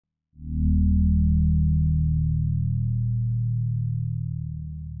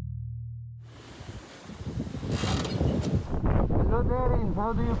Hello Darren,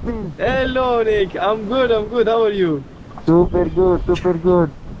 how do you feel? Hello Nick, I'm good, how are you? Super good, super good.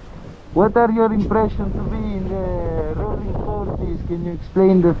 What are your impressions to be in the Roaring Forties? Can you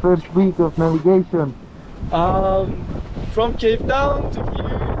explain the first week of navigation? From Cape Town to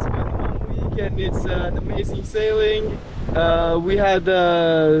here, it's been 1 week and it's an amazing sailing. We had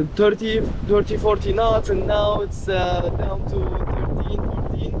 40 knots and now it's down to 13,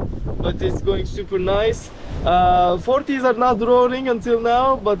 14, but it's going super nice. 40s are not roaring until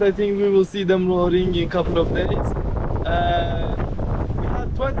now, but I think we will see them roaring in a couple of days. We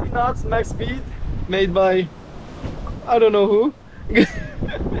had 20 knots max speed made by I don't know who.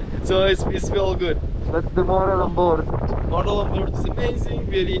 So it's all good. That's the moral on board. Moral on board is amazing.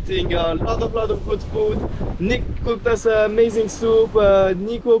 We're eating a lot of good food. Nick cooked us amazing soup.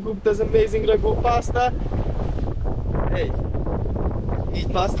 Nico cooked us amazing ragu pasta. Hey,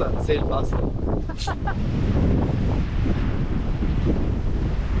 eat pasta, sail pasta.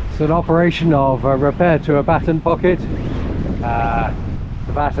 It's an operation of repair to a batten pocket.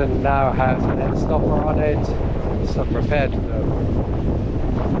 The batten now has an end stopper on it. Some repair to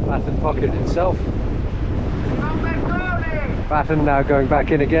the batten pocket itself. Batten now going back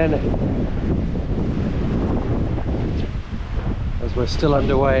in again as we're still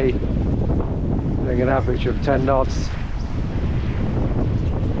underway, doing an average of 10 knots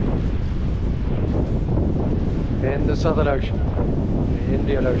in the Southern Ocean, the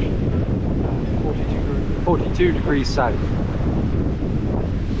Indian Ocean, 42 degrees south.